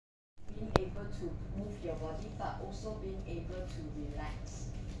to move your body, but also being able to relax.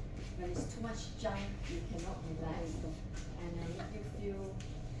 When it's too much jump, you cannot relax, and make you feel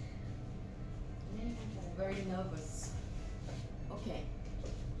very nervous. Okay.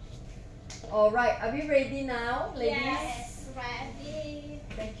 All right, are we ready now, ladies? Yes, ready.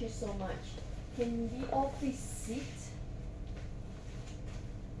 Thank you so much. Can we all please sit?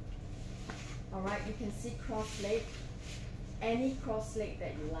 All right, you can sit cross-legged, any cross-leg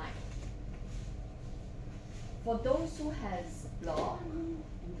that you like. For those who has block,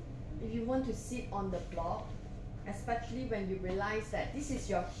 if you want to sit on the block, especially when you realize that this is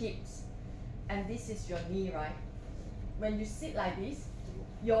your hips and this is your knee, right? When you sit like this,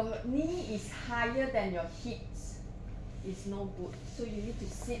 your knee is higher than your hips. It's no good. So you need to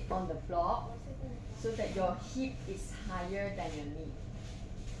sit on the block so that your hip is higher than your knee.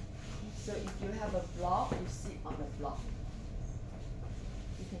 So if you have a block, you sit on the block.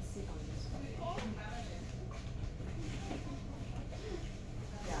 You can sit on this one.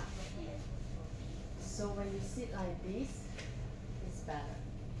 Yeah. So when you sit like this, it's better.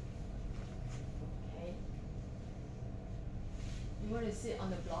 Okay. You want to sit on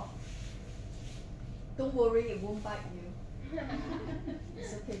the block? Don't worry, it won't bite you.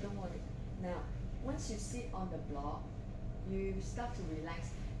 It's okay, don't worry. Now, once you sit on the block, you start to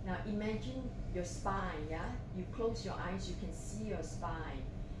relax. Now imagine your spine, yeah? You close your eyes, you can see your spine.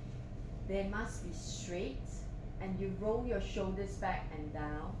 They must be straight, and you roll your shoulders back and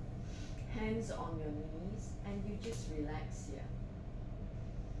down, hands on your knees, and you just relax here.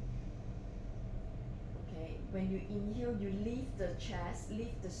 Okay, when you inhale, you lift the chest,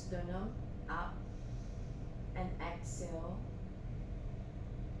 lift the sternum up, and exhale.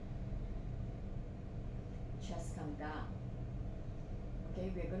 Chest come down. Okay,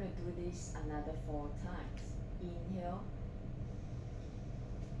 we're going to do this another 4 times. Inhale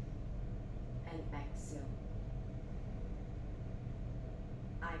and exhale.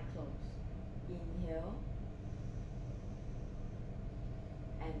 Eye close. Inhale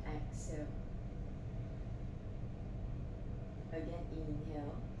and exhale. Again,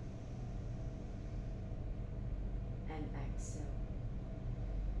 inhale and exhale.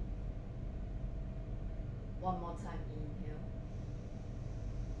 One more time, inhale.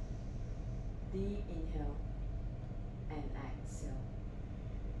 Deep inhale and exhale.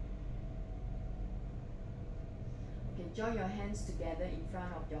 Okay, join your hands together in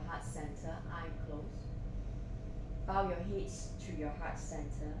front of your heart center, eye closed. Bow your heads to your heart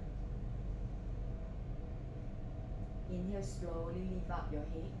center. Inhale slowly, lift up your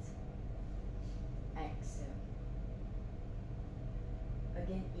head. Exhale.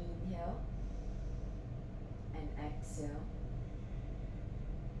 Again, inhale and exhale.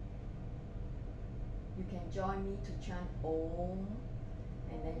 You can join me to chant Om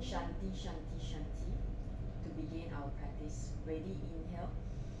and then Shanti, Shanti, Shanti to begin our practice. Ready? Inhale.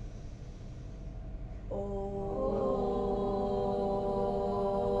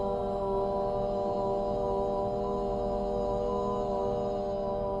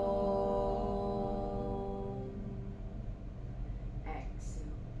 Exhale.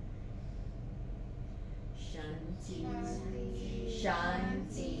 Shanti,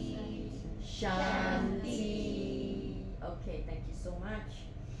 Shanti, Shanti. Okay, thank you so much.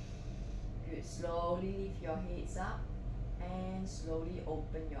 Good. Slowly lift your heads up and slowly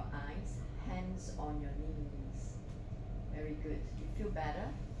open your eyes. Hands on your knees. Very good. You feel better?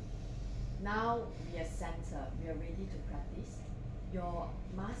 Now we are center. We are ready to practice. Your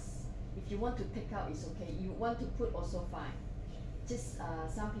mask, if you want to take out, it's okay. You want to put also fine. Just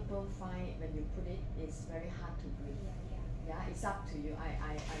some people find when you put it, it's very hard to breathe. Yeah, it's up to you.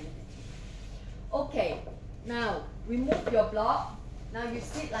 I leave it to you. Okay, now remove your block. Now you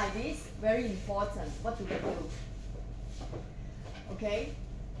sit like this, very important. What do we do? Okay,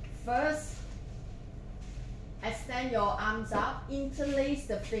 first, extend your arms up, interlace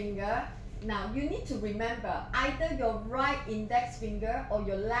the finger. Now you need to remember, either your right index finger or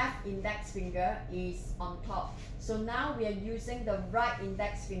your left index finger is on top. So now we are using the right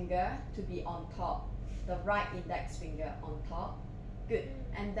index finger to be on top. The right index finger on top. Good.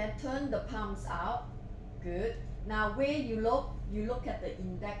 And then turn the palms out. Good. Now where you look at the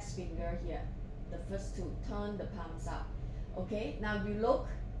index finger here. The first two. Turn the palms out. Okay. Now you look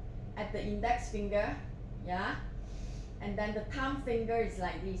at the index finger. Yeah. And then the thumb finger is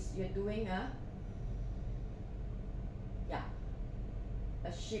like this. You're doing a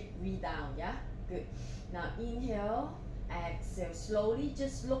shape V down. Yeah. Good. Now inhale, exhale. Slowly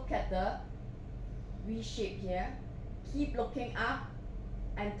just look at the V shape here. Keep looking up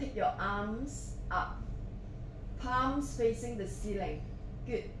and take your arms up. Palms facing the ceiling.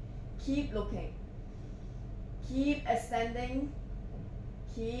 Good. keep looking. Keep extending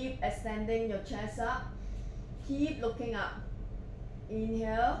your chest up. Keep looking up.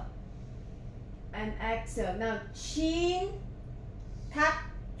 Inhale and exhale. Now chin tuck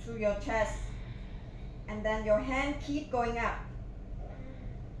to your chest, and then your hand keep going up.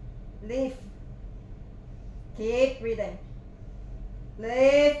 Lift. Keep breathing.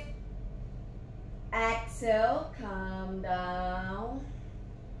 Lift. Exhale. Calm down.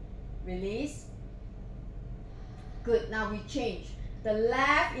 Release. Good. Now we change. The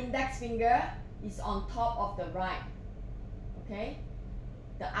left index finger is on top of the right. Okay?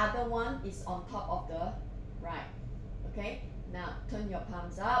 The other one is on top of the right. Okay? Now turn your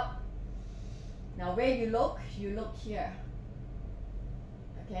palms out. Now where you look here.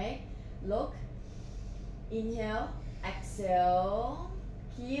 Okay? Look. Inhale. Exhale.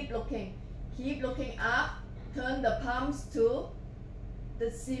 Keep looking. Keep looking up. Turn the palms to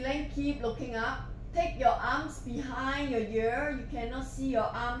the ceiling. Keep looking up. Take your arms behind your ear. You cannot see your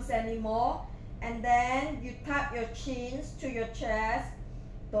arms anymore. And then you tap your chins to your chest.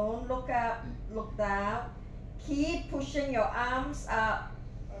 Don't look up, look down. Keep pushing your arms up.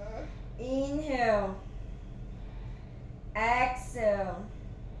 Inhale. Exhale.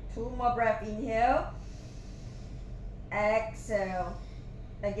 2 more breaths. Inhale. Exhale.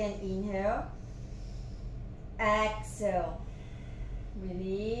 Again, inhale. Exhale.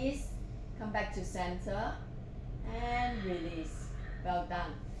 Release. Come back to center. And release. Well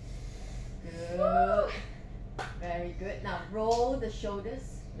done. Good. Very good. Now roll the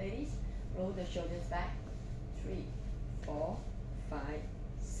shoulders, ladies. Roll the shoulders back. 3, 4, 5,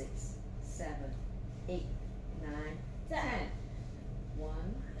 6, 7, 8, 9, 10. 1,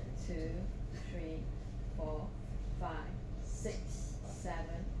 2, 3, 4, 5, 6, 7,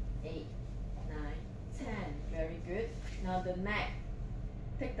 8, 9, 10. Very good. Now the neck.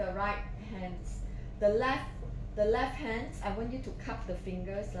 Take the right hands. The left hands, I want you to cup the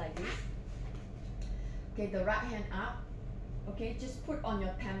fingers like this. Okay, the right hand up. Okay, just put on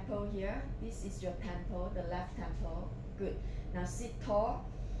your temple here. This is your temple, the left temple. Good. Now sit tall.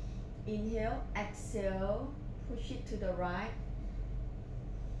 Inhale, exhale. Push it to the right.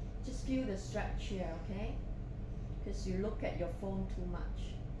 Just feel the stretch here, okay? Because you look at your phone too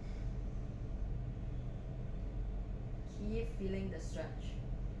much. Keep feeling the stretch.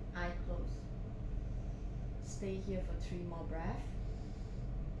 Eye closed. Stay here for 3 more breaths.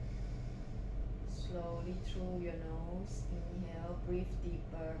 Slowly through your nose. Inhale, breathe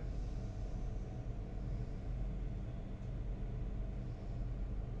deeper.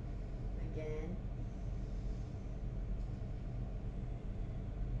 Again.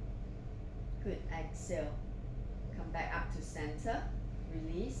 Good. Exhale. Come back up to center.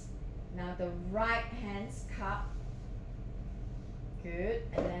 Release. Now the right hand's cup. Good.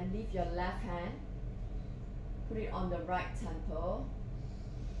 And then leave your left hand. Put it on the right temple.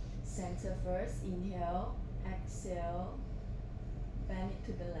 Center first. Inhale. Exhale. Bend it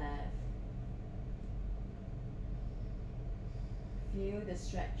to the left. Feel the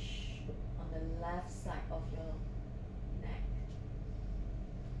stretch on the left side of your neck.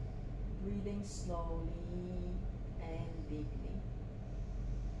 Breathing slowly and deeply.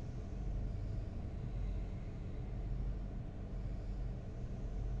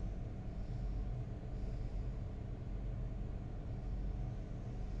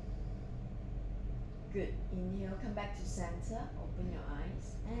 Good. Inhale, come back to center. Open your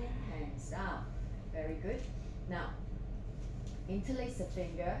eyes and hands out. Very good. Now, interlace the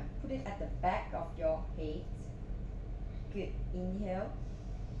finger. Put it at the back of your head. Good. Inhale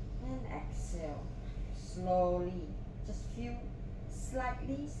and exhale. Slowly. Just feel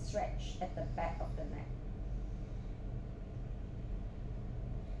slightly stretch at the back of the neck.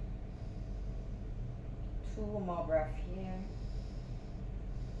 Two more breaths here.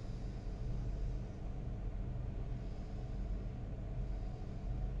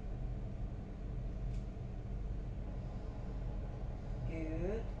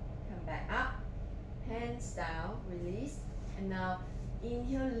 Good. Come back up. Hands down. Release. And now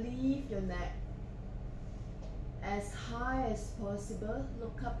inhale, leave your neck as high as possible.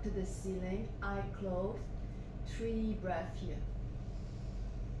 Look up to the ceiling. Eye closed. 3 breaths here.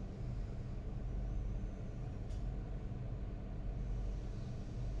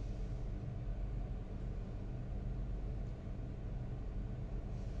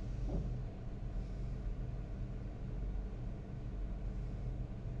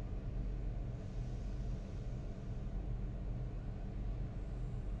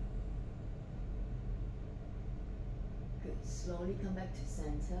 Slowly come back to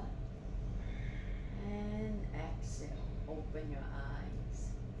center and exhale. Open your eyes.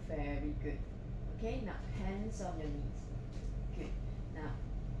 Very good. Okay, now hands on your knees. Good. Now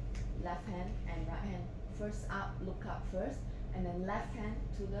left hand and right hand. First up, look up first, and then left hand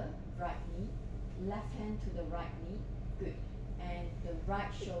to the right knee. Left hand to the right knee. Good. And the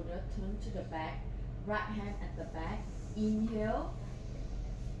right shoulder turn to the back. Right hand at the back. Inhale.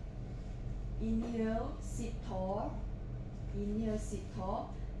 Inhale, sit tall. Inhale, sit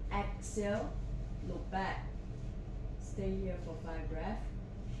tall. Exhale, look back. Stay here for 5 breaths.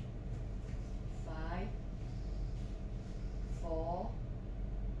 5, 4,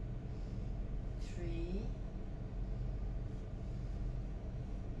 3.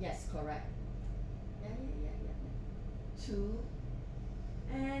 Yes, correct. Yeah. 2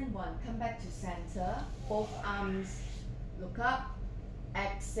 and 1. Come back to center. Both arms look up.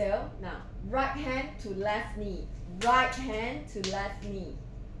 Exhale. Now, right hand to left knee. Right hand to left knee.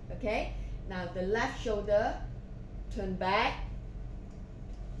 Okay? Now, the left shoulder turn back.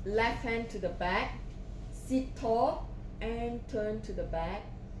 Left hand to the back. Sit tall and turn to the back.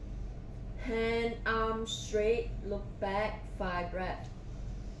 Hand, arm straight. Look back. 5 breaths.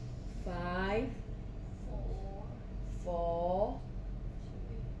 5, 4,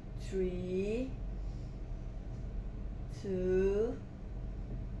 3, 2,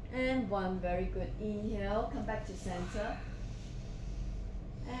 and 1. Very good. Inhale, come back to center.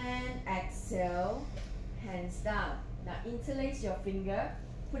 And exhale, hands down. Now interlace your finger,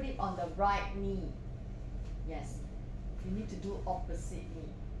 put it on the right knee. Yes, you need to do opposite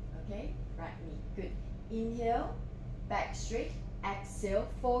knee. Okay, right knee. Good. Inhale, back straight. Exhale,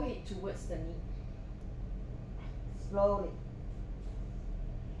 forehead towards the knee. Slowly.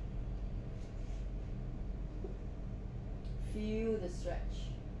 Feel the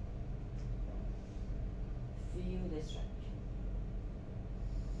stretch. Feel the stretch.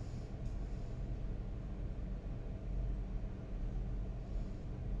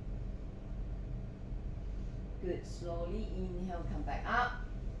 Good. Slowly inhale, come back up.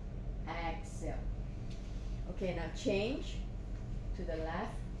 Exhale. Okay, now change to the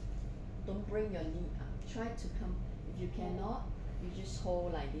left. Don't bring your knee up. Try to come. If you cannot, you just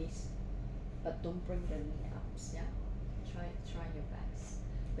hold like this. But don't bring the knee up. Yeah? Try your best.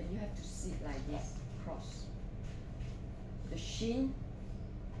 But you have to sit like this, cross. The shin.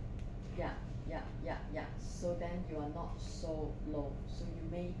 Yeah. So then you are not so low. So you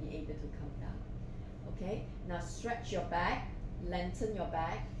may be able to come down. Okay? Now stretch your back. Lengthen your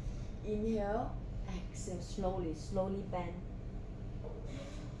back. Inhale. Exhale. Slowly bend.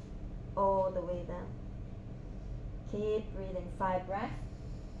 All the way down. Keep breathing. 5 breaths.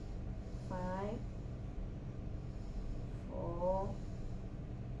 5, 4,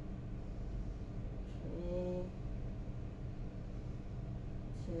 3,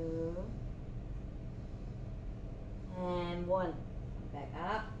 2, and 1. Back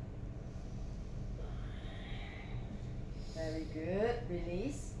up. Very good.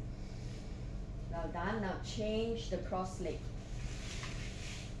 Release. Well done. Now change the cross leg.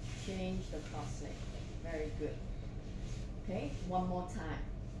 Change the cross leg. Very good. Okay, one more time.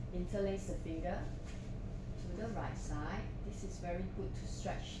 Interlace the finger to the right side. This is very good to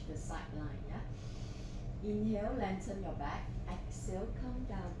stretch the side line. Yeah. Inhale, lengthen your back. Exhale, come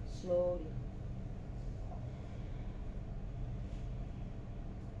down slowly.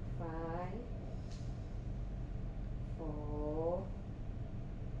 5, 4,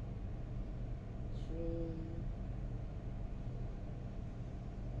 3,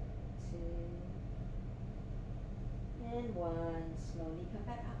 2, and 1. Slowly come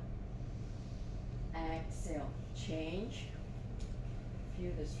back up. Exhale. Change.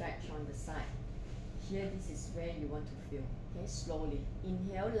 Feel the stretch on the side. Here, this is where you want to feel. Okay, slowly.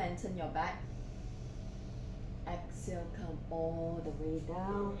 Inhale, lengthen your back. Exhale, come all the way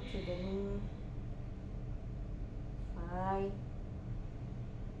down to the knee. 5,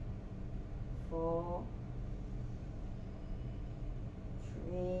 4,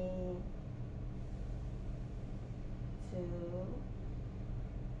 3, 2,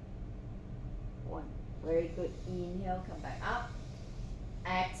 1. Very good. Inhale, come back up.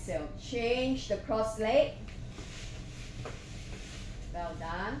 Exhale, change the cross leg. Well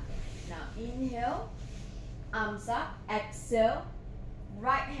done. Now inhale, arms up. Exhale,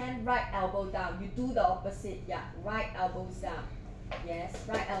 right hand, right elbow down. You do the opposite. Yeah, right elbows down. Yes,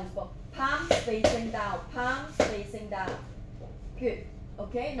 right elbow. Palms facing down. Palms facing down. Good.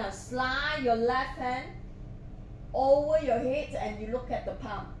 Okay, now slide your left hand over your head and you look at the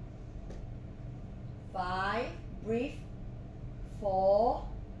palm. 5, breathe. 4,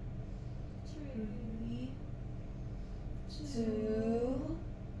 3, 2,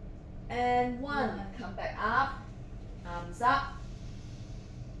 and 1. Come back up. Arms up.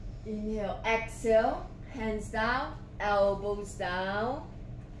 Inhale, exhale, hands down, elbows down,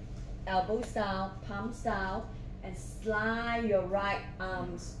 palms down, and slide your right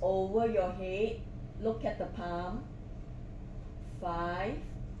arms over your head. Look at the palm. 5,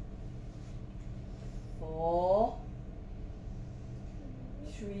 4,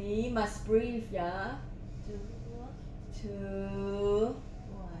 3, must breathe, yeah? 2,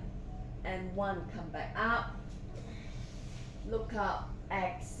 and 1, come back up. Look up,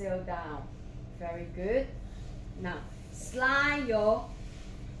 exhale down. Very good. Now, slide your,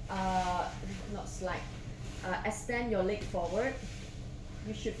 not slide, extend your leg forward.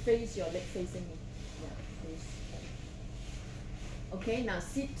 You should face your leg facing me. Yeah, face. Okay, now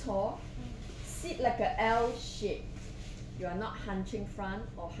sit tall. Sit like a L shape. You are not hunching front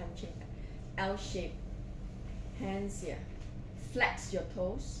or hunching L shape. Hands here. Flex your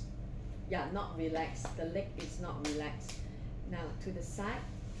toes. Yeah, not relaxed. The leg is not relaxed. Now to the side.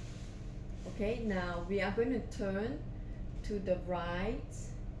 Okay, now we are going to turn to the right.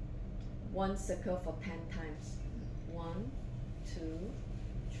 1 circle for 10 times. 1, 2,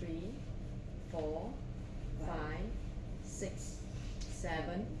 3, 4, 5, 6,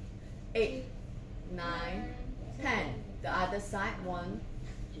 7, 8, 9, 10. The other side. 1,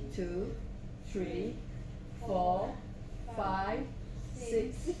 2, 3, 4, 5,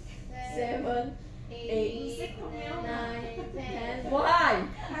 6, 7, 8, 9, 10. Why?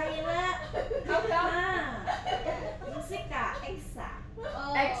 Hay quá. How come? Xích cả X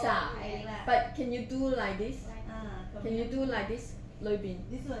Exa. Hay là. But can you do like this? Can you do like this? Lôi bin.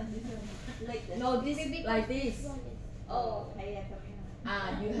 This one. Like this. No, this like this. Oh, hay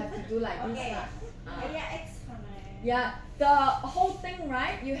là You have to do like this. Okay. Ah. Hay là X Yeah, the whole thing,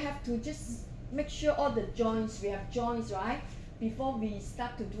 right? You have to just make sure all the joints, we have joints, right? Before we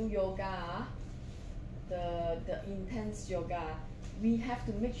start to do yoga, the intense yoga, we have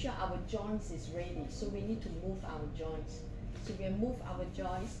to make sure our joints is ready. So we need to move our joints. So we move our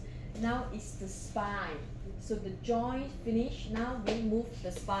joints. Now it's the spine. So the joint finish. Now we move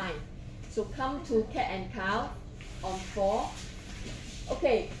the spine. So come to cat and cow on 4.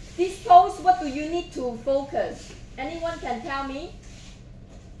 Okay, this pose, what do you need to focus? Anyone can tell me?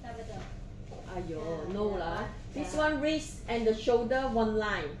 Ayo, no lah. This one, wrist and the shoulder, one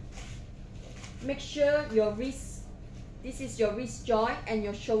line. Make sure your wrist, this is your wrist joint and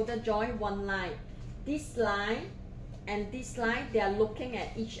your shoulder joint, one line. This line and this line, they are looking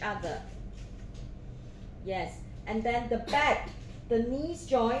at each other. Yes, and then the back, the knees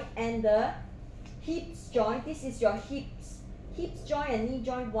joint and the hips joint, this is your hips. Hips joint and knee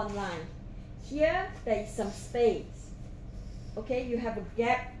joint, one line. Here, there is some space. Okay, you have a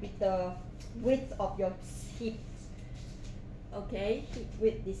gap with the width of your hips. Okay, hip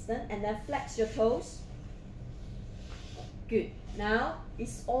width distance, and then flex your toes. Good. Now,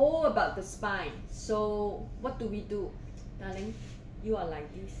 it's all about the spine. So, what do we do? Darling, you are like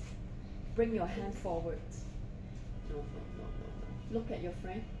this. Bring your hand forward. No. Look at your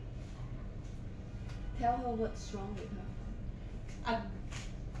friend. Tell her what's wrong with her.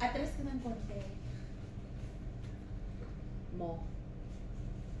 Atrás que me encontré. More.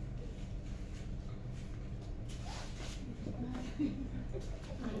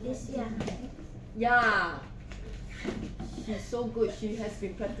 This yeah. Yeah. She's so good. She has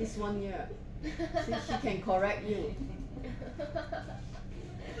been practiced 1 year. See, she can correct you.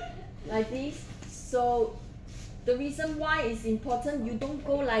 Like this. So the reason why it's important, you don't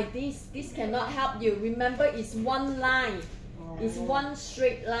go like this. This cannot help you. Remember, it's one line. It's one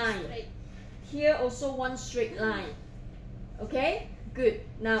straight line. Here also one straight line. Okay? Good.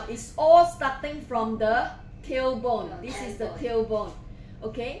 Now it's all starting from the tailbone. This is the tailbone.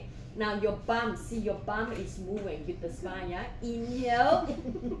 Okay? Now your bum, see your bum is moving with the spine, yeah? Inhale.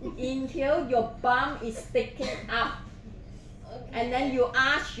 Inhale, your bum is sticking up. And then you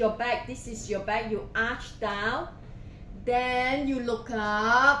arch your back. This is your back. You arch down. Then you look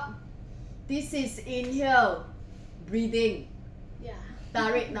up. This is inhale. Breathing. Yeah.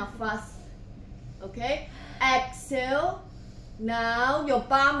 Tarik nafas. Okay? Exhale. Now your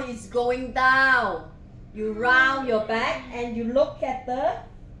bum is going down. You round your back and you look at the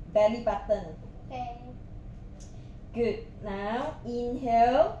belly button. Okay. Good. Now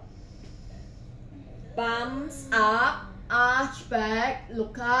inhale. Bums up. Arch back.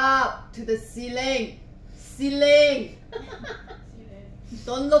 Look up to the ceiling. Ceiling.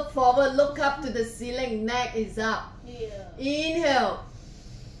 Don't look forward. Look up to the ceiling. Neck is up. Yeah. Inhale.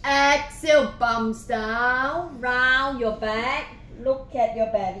 Exhale. Bums down. Round your back. Look at your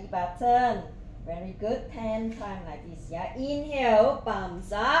belly button. Very good. 10 times like this. Yeah. Inhale.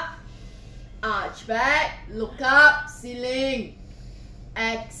 Bums up. Arch back. Look up. Ceiling.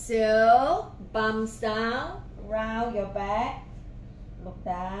 Exhale, bumps down, round your back, look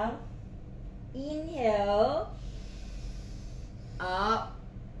down. Inhale, up.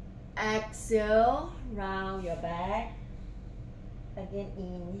 Exhale, round your back. Again,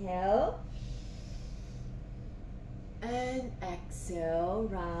 inhale. And exhale,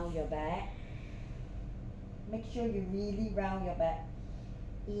 round your back. Make sure you really round your back.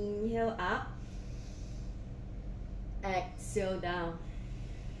 Inhale up. Exhale down.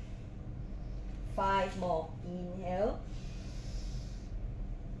 5 more. Inhale.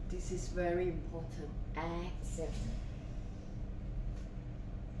 This is very important. Exhale.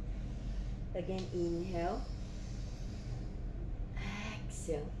 Again, inhale.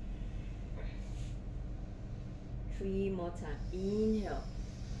 Exhale. 3 more times. Inhale.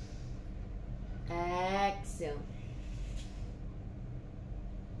 Exhale.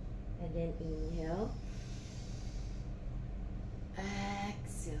 And then inhale.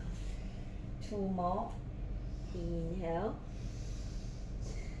 Exhale. 2 more. Inhale.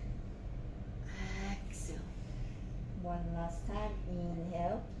 Exhale. One last time.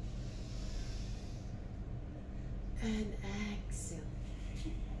 Inhale. And exhale.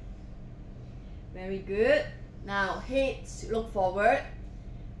 Very good. Now head look forward.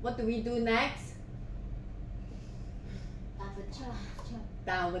 What do we do next?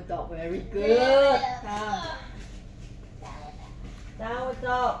 Downward dog. Very good. Come. Downward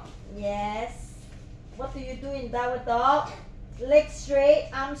dog. Yes. What do you do in downward dog? Legs straight,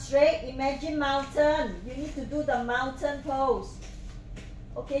 arms straight. Imagine mountain. You need to do the mountain pose.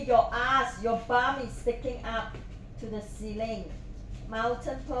 Okay, your ass, your bum is sticking up to the ceiling.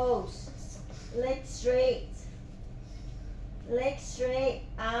 Mountain pose. Legs straight. Legs straight,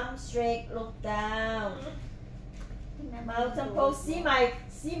 arms straight, look down. Mountain pose. See my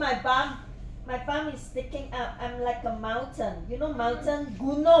bum. My bum is sticking up. I'm like a mountain. You know mountain?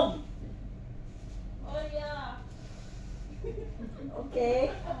 Gunung. Oh yeah.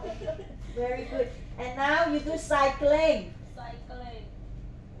 Okay. Very good. And now you do cycling. Cycling.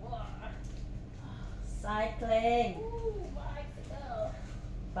 Wow. Cycling. Ooh, bicycle.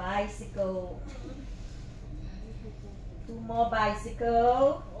 Bicycle. 2 more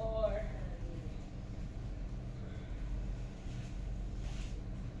bicycle. 4.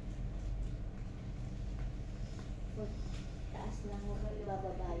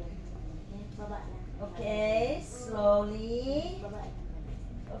 Okay, slowly.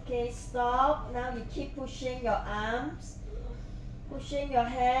 Okay, stop. Now you keep pushing your arms, pushing your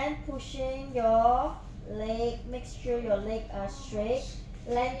hand, pushing your leg. Make sure your legs are straight.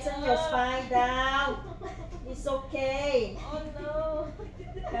 Lengthen your spine down. It's okay. Oh no.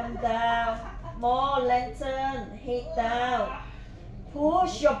 Come down. More lengthen. Head down.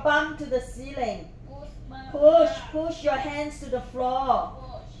 Push your bum to the ceiling. Push your hands to the floor.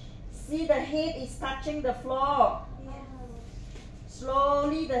 See the head is touching the floor.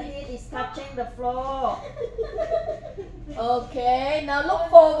 Slowly the head is touching the floor. Okay, now look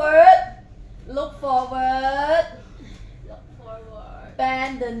forward. Look forward. Look forward.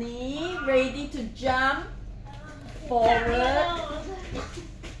 Bend the knee, ready to jump forward.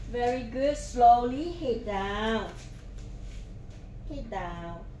 Very good. Slowly head down. Head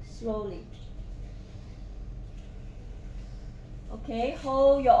down. Slowly. Okay,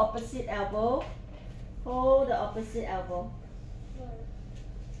 hold your opposite elbow. Hold the opposite elbow.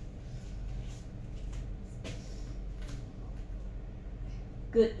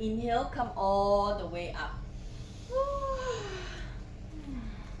 Good. Inhale, come all the way up.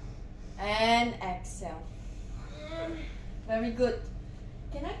 And exhale. Very good.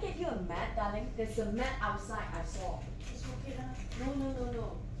 Can I get you a mat, darling? There's a mat outside I saw.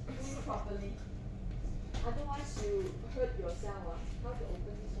 No. Do it properly. Otherwise you hurt yourself. How to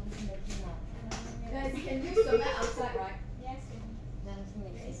open this one? Yes, you can use the mat outside, right? Yes.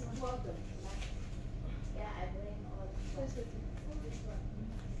 It's welcome. Yeah, I bring all.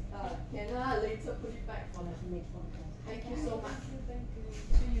 Can I later put it back for me? Thank you so much.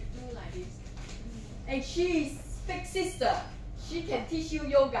 So you do like this. And she is big sister. She can teach you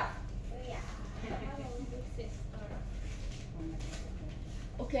yoga. Yeah.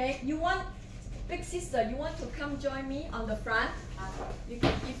 Okay, you want big sister, you want to come join me on the front? You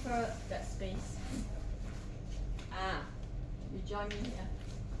can give her that space. You join me here.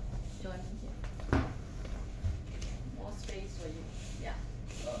 Join me here. More space for you. Yeah.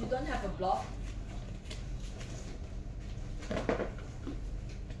 You don't have a block.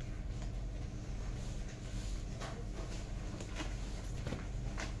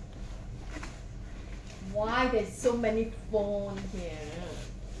 Why there's so many phones here?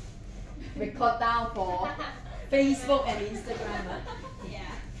 Record down for Facebook and Instagram.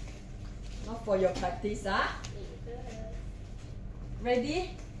 for your practice, huh?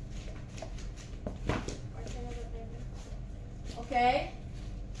 Ready? Okay.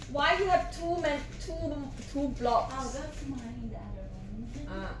 Why you have two blocks? I'll go to mine, the other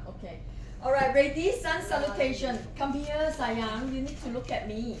one. Okay. Alright, ready? Sun salutation. Come here, sayang. You need to look at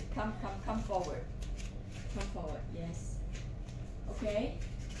me. Come forward. Come forward, yes. Okay.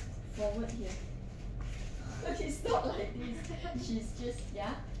 Forward here. It's not like this. She's just,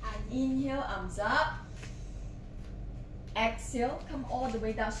 yeah. Inhale, arms up. Exhale, come all the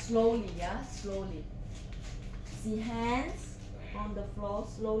way down slowly, yeah? Slowly. See hands on the floor,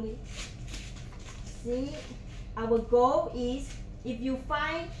 slowly. See, our goal is, if you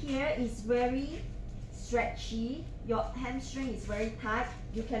find here is very stretchy, your hamstring is very tight,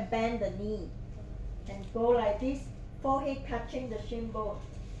 you can bend the knee and go like this, forehead touching the shin bone.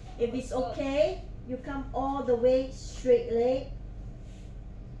 If it's okay, you come all the way straight leg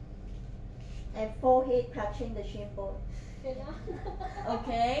and forehead touching the shin bone.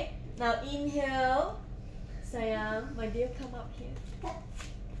 Okay, now inhale. Sayang, my dear, come up here.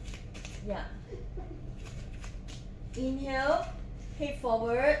 Yeah. Inhale, head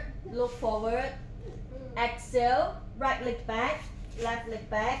forward, look forward. Exhale, right leg back, left leg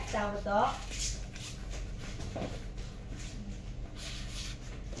back, downward dog.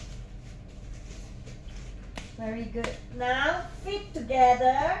 Very good. Now, feet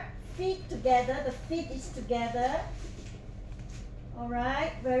together, the feet is together.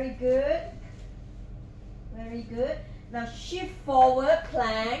 Alright, very good. Very good. Now shift forward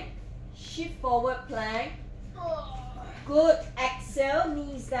plank. Shift forward plank. Good. Exhale,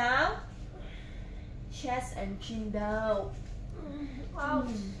 knees down. Chest and chin down.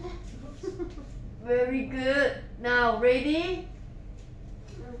 Very good. Now ready?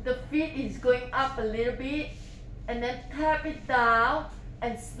 The feet is going up a little bit. And then tap it down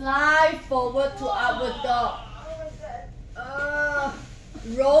and slide forward to upward dog.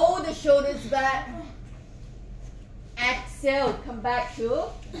 Roll the shoulders back. Exhale, come back to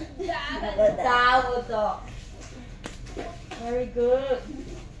downward dog. Very good.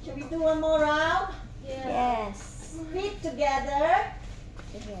 Shall we do one more round? Yes. Feet together.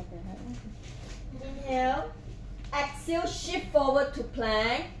 Inhale. Exhale, shift forward to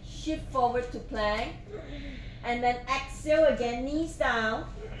plank. Shift forward to plank. And then exhale again, knees down.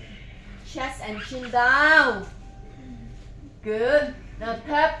 Chest and chin down. Good. Now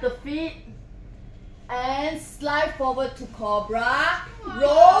tap the feet and slide forward to cobra.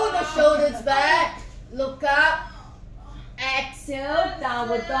 Roll the shoulders back. Look up. Exhale,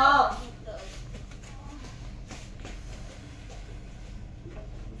 downward dog.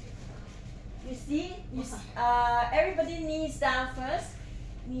 You see? Everybody knees down first.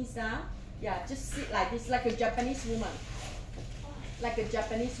 Knees down. Yeah, just sit like this, like a Japanese woman. Like a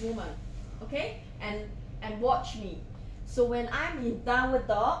Japanese woman. Okay? And watch me. So when I'm in downward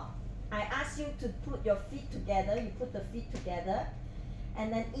dog, I ask you to put your feet together. You put the feet together.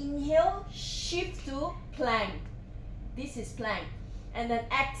 And then inhale, shift to plank. This is plank. And then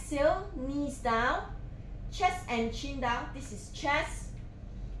exhale, knees down, chest and chin down. This is chest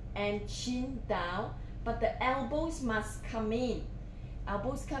and chin down. But the elbows must come in.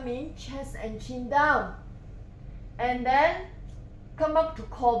 Elbows come in, chest and chin down. And then come up to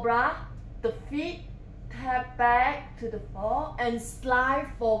cobra. The feet tap back to the floor and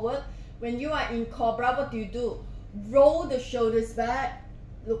slide forward. When you are in cobra, what do? Roll the shoulders back,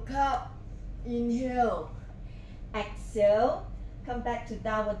 look up, inhale, exhale, come back to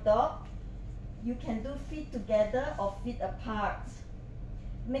downward dog. You can do feet together or feet apart.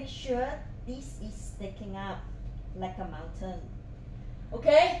 Make sure this is sticking up like a mountain.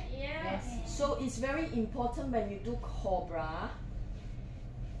 Okay? Yes. So it's very important when you do cobra.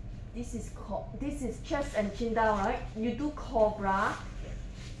 This is chest and chin down, right? You do cobra.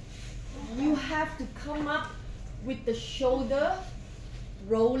 You have to come up with the shoulder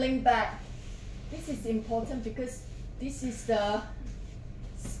rolling back. This is important because this is the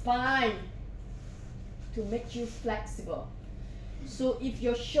spine to make you flexible. So if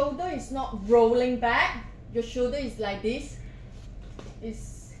your shoulder is not rolling back, your shoulder is like this, it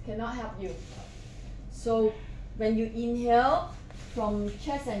cannot help you. So when you inhale from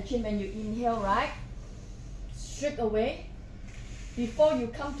chest and chin, when you inhale, right, straight away, before you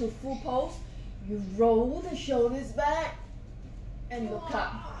come to full pose, you roll the shoulders back and look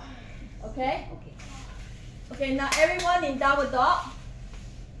up. Okay? Okay, now everyone in downward dog.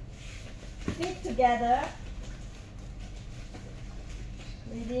 Feet together.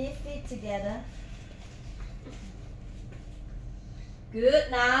 Ready? Feet together. Good.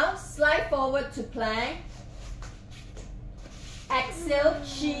 Now slide forward to plank. Exhale,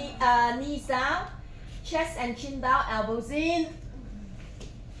 knees down, chest and chin down, elbows in.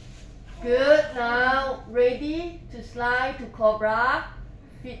 Good. Now ready to slide to cobra.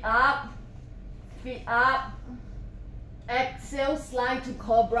 Feet up, feet up. Exhale, slide to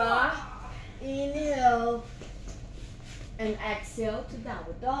cobra. Inhale and exhale to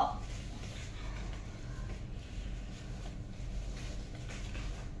downward dog.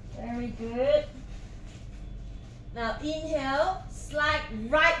 Very good. Now inhale, slide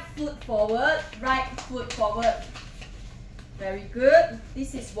right foot forward, right foot forward. Very good.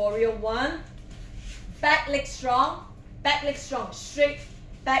 This is warrior one. Back leg strong, straight,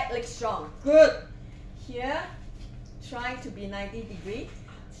 back leg strong. Good. Here, try to be 90 degree.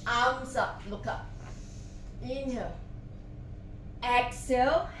 Arms up, look up. Inhale.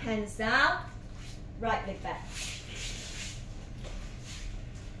 Exhale, hands down, right leg back.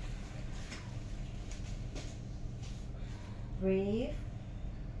 Breathe.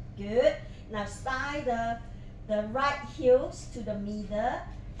 Good. Now slide the right heels to the middle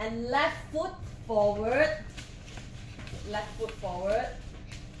and left foot forward. Left foot forward.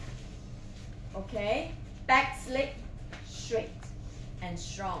 Okay. Back leg straight and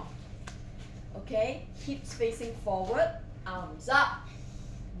strong. Okay. Hips facing forward. Arms up.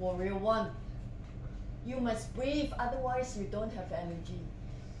 Warrior one. You must breathe, otherwise you don't have energy.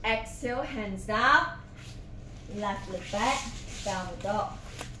 Exhale, hands down. Left leg back, downward dog.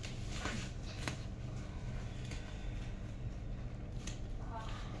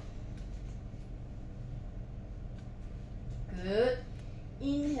 Good.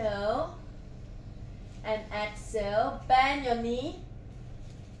 Inhale and exhale. Bend your knee.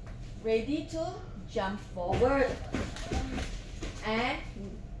 Ready to jump forward. And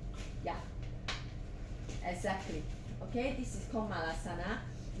yeah, exactly. Okay, this is called Malasana.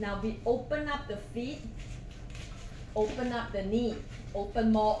 Now we open up the feet. Open up the knee.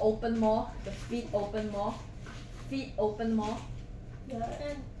 Open more, open more. The feet open more. Feet open more.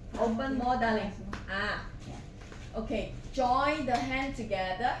 Open more, darling. Okay, join the hand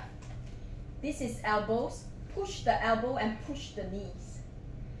together. This is elbows. Push the elbow and push the knees.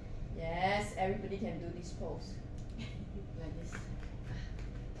 Yes, everybody can do this pose. Like this.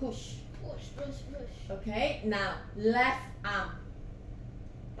 Push. Push, push, push. Okay, now left arm.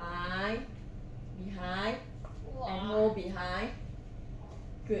 By, behind. And hold behind.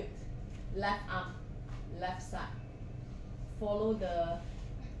 Good. Left arm, left side. Follow the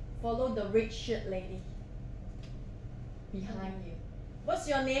red shirt lady behind you. What's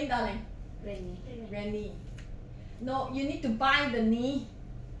your name, darling? Rennie. Rennie. No, you need to bind the knee.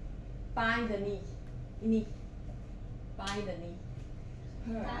 Bind the knee. Knee. Bind the knee.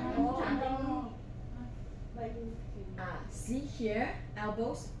 See here,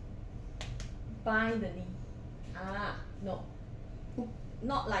 elbows. Bind the knee. No.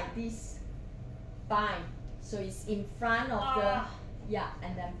 Not like this. Bind. So it's in front of the, yeah,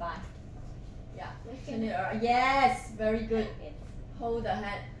 and then bind. Yeah. Turn it around. Yes, very good. Hold the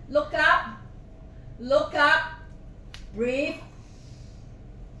hand. Look up. Look up. Breathe.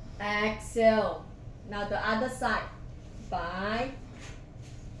 Exhale. Now the other side. Bind.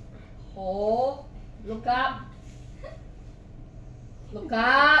 Hold. Look up. Look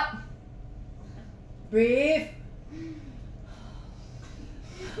up. Breathe.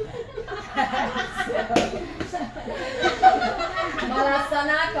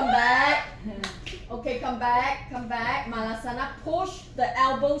 Malasana, come back. Okay, come back, come back. Malasana, push the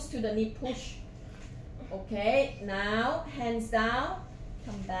elbows to the knee, push. Okay, now hands down,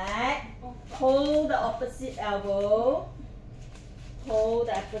 come back. Hold the opposite elbow. Hold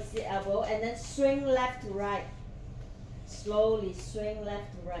the opposite elbow and then swing left to right. Slowly, swing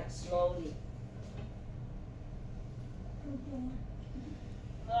left to right, slowly.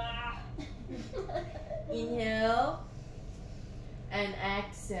 Inhale and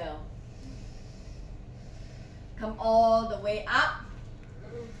exhale. Come all the way up.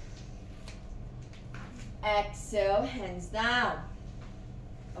 Exhale, hands down.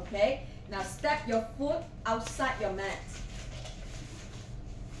 Okay, now step your foot outside your mat.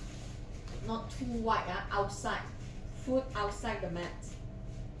 Not too wide, outside. Foot outside the mat.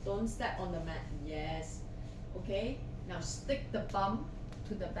 Don't step on the mat. Yes. Okay, now stick the bum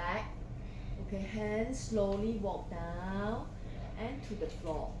to the back. Okay, hands slowly walk down and to the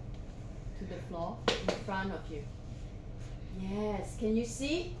floor. To the floor in front of you. Yes, can you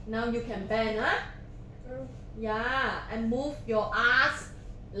see? Now you can bend, huh? Yeah, and move your ass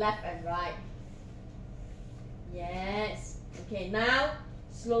left and right. Yes. Okay, now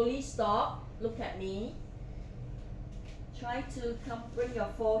slowly stop. Look at me. Try to bring your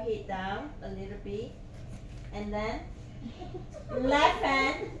forehead down a little bit. And then Left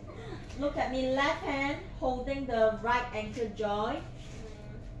hand, look at me, left hand holding the right ankle joint.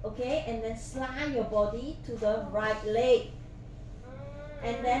 Okay, and then slide your body to the right leg.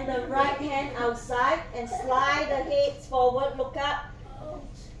 And then the right hand outside and slide the hips forward, look up.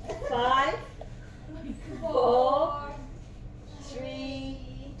 5, 4, 3,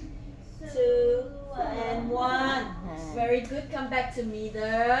 2, and 1. Very good. Come back to me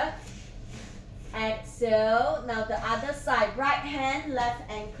there. Exhale. Now the other side. Right hand, left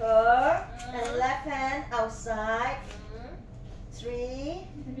ankle, and left hand outside. 3,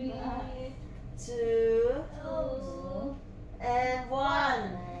 2, and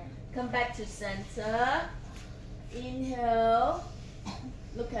 1. Come back to center. Inhale.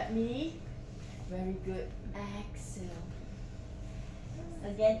 Look at me. Very good. Exhale.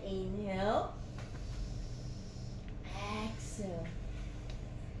 Again, inhale. Exhale.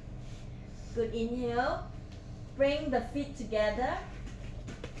 Good. Inhale. Bring the feet together.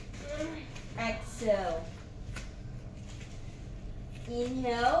 Exhale.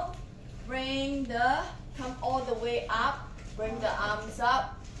 Inhale. Come all the way up. Bring the arms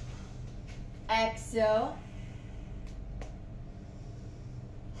up. Exhale.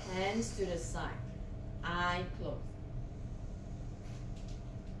 Hands to the side. Eye closed.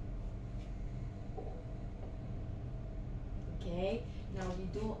 Okay, now we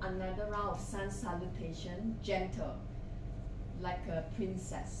do another round of sun salutation, gentle, like a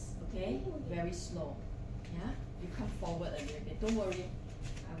princess. Okay, very slow. Yeah, you come forward a little bit. Don't worry,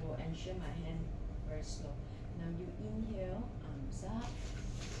 I will ensure my hand very slow. Now you inhale, arms up.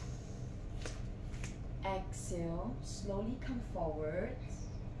 Exhale, slowly come forward.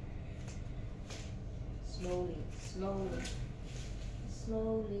 Slowly, slowly,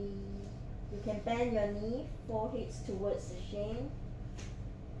 slowly. You can bend your knee, foreheads towards the shin.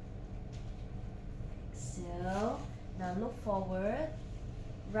 Exhale. Now look forward.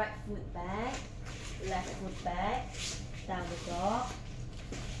 Right foot back, left foot back, downward dog.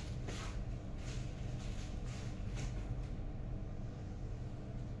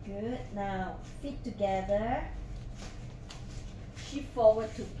 Good. Now feet together. Shift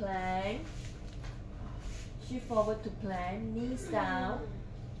forward to plank. Shift forward to plank. Knees down.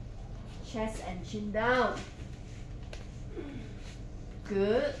 Chest and chin down.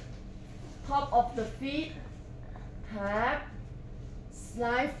 Good. Top of the feet. Tap.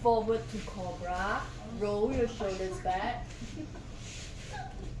 Slide forward to cobra. Roll your shoulders back.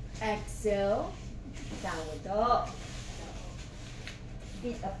 Exhale. Downward dog.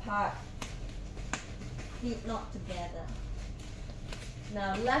 Feet apart. Feet not together.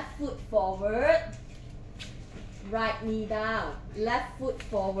 Now left foot forward. Right knee down. Left foot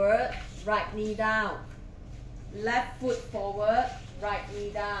forward. Right knee down. Left foot forward. Right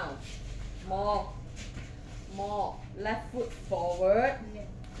knee down. More. More. Left foot forward.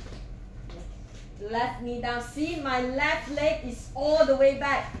 Left knee down. See, my left leg is all the way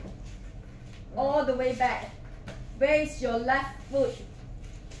back. All the way back. Where is your left foot?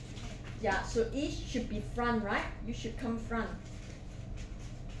 Yeah, so each should be front, right? You should come front.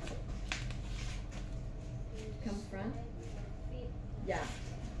 Come front. Yeah.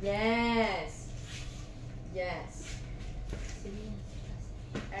 Yes. Yes.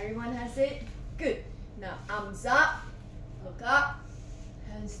 Everyone has it? Good. Now arms up. Look up.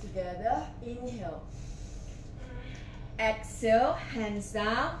 Hands together. Inhale. Exhale. Hands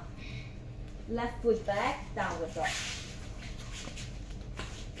down. Left foot back. Downward dog.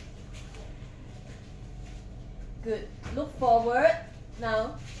 Good. Look forward.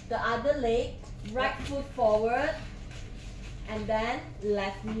 Now the other leg. Right foot forward. And then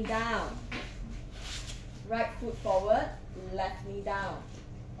left knee down. Right foot forward. Left knee down.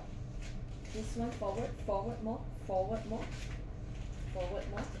 This one forward. Forward more. Forward more. Forward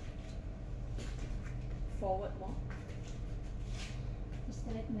more. Forward more.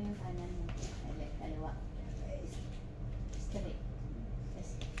 Straight mo yung kanan mo. Kaliwa. Straight.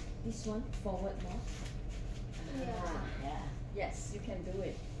 Yes. This one forward more. Yeah. Yes, you can do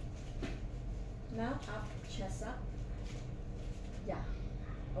it. Now up, chest up. Yeah.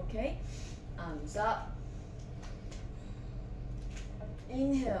 Okay. Arms up.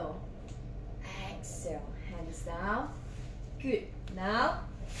 Inhale. Exhale. Hands down. Good. Now,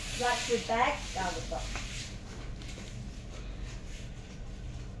 right foot back, downward dog.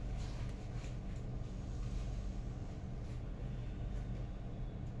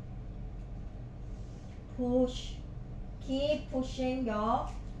 Push. Keep pushing your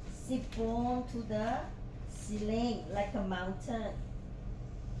sit bone to the ceiling like a mountain.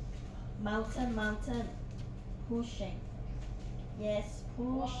 Mountain, mountain. Pushing. Yes,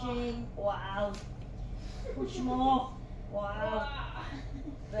 pushing. Wow. Push more. Wow.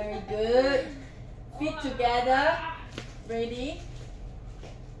 Very good. Feet together. Ready?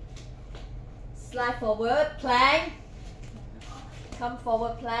 Slide forward. Plank. Come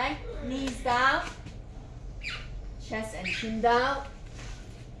forward, plank. Knees down. Chest and chin down.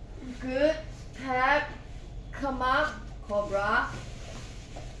 Good. Tap. Come up. Cobra.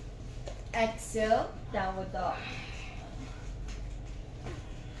 Exhale. Downward dog.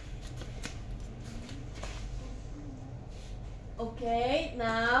 Okay,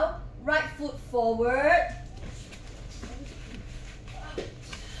 now right foot forward.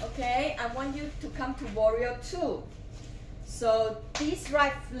 Okay, I want you to come to warrior 2. So this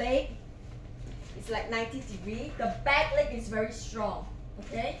right leg is like 90 degrees. The back leg is very strong.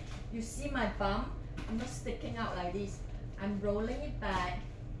 Okay, you see my bum? I'm not sticking out like this. I'm rolling it back.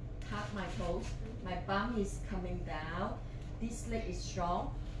 Tap my toes. My bum is coming down. This leg is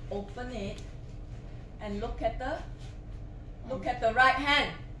strong. Open it and look at the right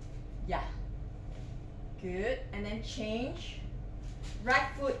hand. Yeah. Good. And then change. Right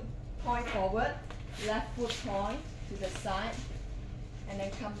foot point forward. Left foot point to the side. And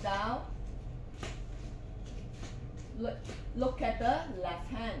then come down. Look at the left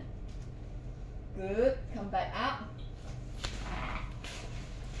hand. Good. Come back up.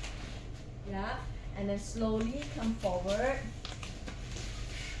 Yeah. And then slowly come forward.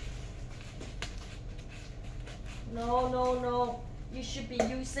 No, no, no. You should be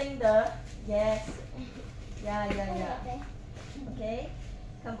using the, yes. Yeah. Okay.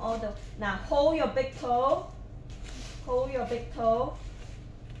 Come all the, now hold your big toe. Hold your big toe.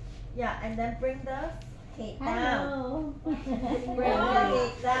 Yeah, and then bring the head down. Bring the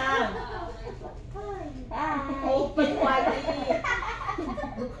head down. Hi. Open widely.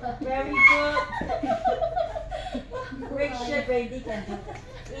 Very good. Richard ready can do.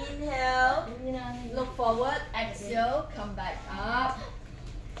 Inhale. Look forward. Exhale. Come back up.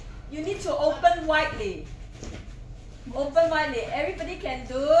 You need to open widely. Open widely. Everybody can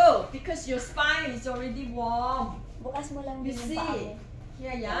do because your spine is already warm. Bukas mo lang You din yung see? paa mo.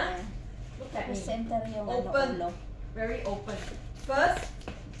 Here, yeah. Look at me. Center yung Open. ulo. Very open. First,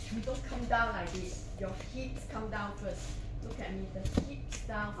 you don't come down like this. Your hips come down first. Look at me. The hips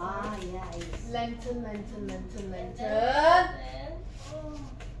down first. Yes. Lengthen.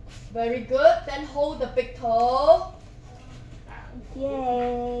 Very good. Then hold the big toe.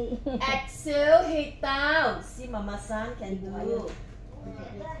 Yay. Exhale, head down. See, Mama San can do.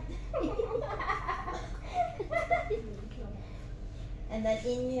 And then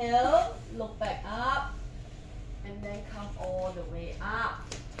inhale, look back up, and then come all the way up.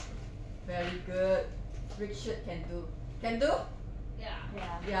 Very good. Richard can do. Can do?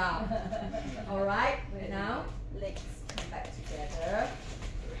 Yeah. All right. Now legs come back together.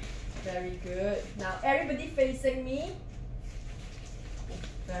 Very good. Now everybody facing me.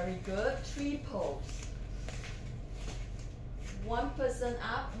 Very good. 3 pose. One person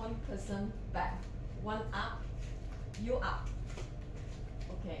up, one person back. One up, you up.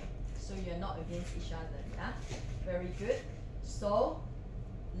 Okay. So you're not against each other. Yeah. Very good. So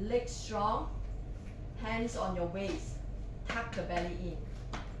legs strong. Hands on your waist. Tuck the belly in.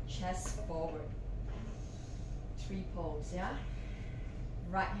 Chest forward. 3 pose. Yeah.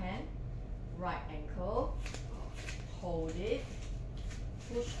 Right hand, right ankle. Hold it.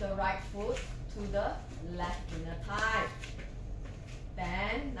 Push the right foot to the left inner thigh.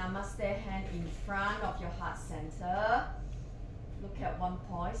 Then namaste, hand in front of your heart center. Look at one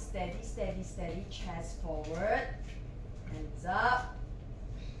point. Steady. Chest forward. Hands up.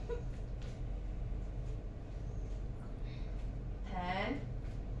 10,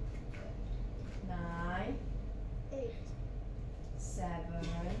 9, 8, 7,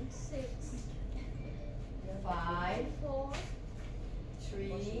 6, 5, 4,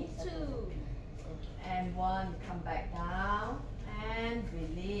 3, 2, and 1. Come back down and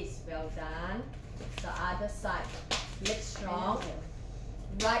release. Well done. The other side. Leg strong.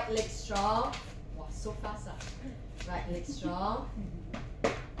 Right leg strong. Wow, so fast. Right leg strong.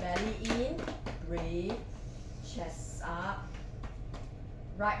 Belly in. Breathe. Chest up.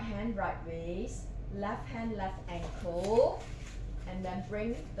 Right hand, right waist. Left hand, left ankle. And then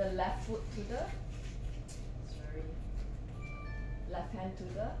bring the left foot to the left hand to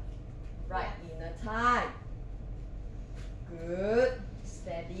the right inner thigh. Good.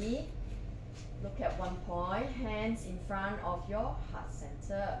 Steady. Look at one point. Hands in front of your heart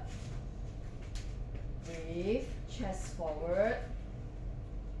center. Breathe. Chest forward.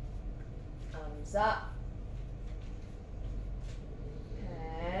 Arms up.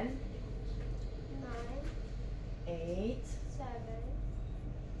 10, 9, 8, 7,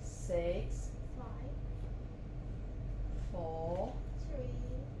 6, 5,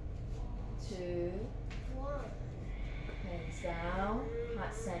 2, 1. hands down,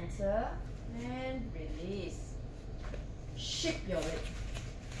 heart center, and release. Shake your leg.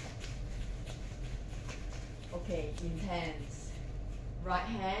 Okay, intense. Right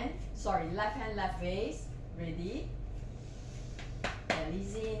hand, sorry, left hand, left waist. Ready?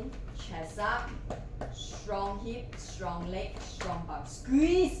 Belly's in, chest up, strong hip, strong leg, strong bum.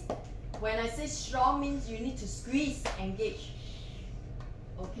 Squeeze. When I say strong means you need to squeeze, engage.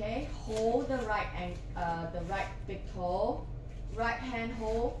 Okay, hold the right big toe. Right hand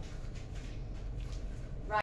hold,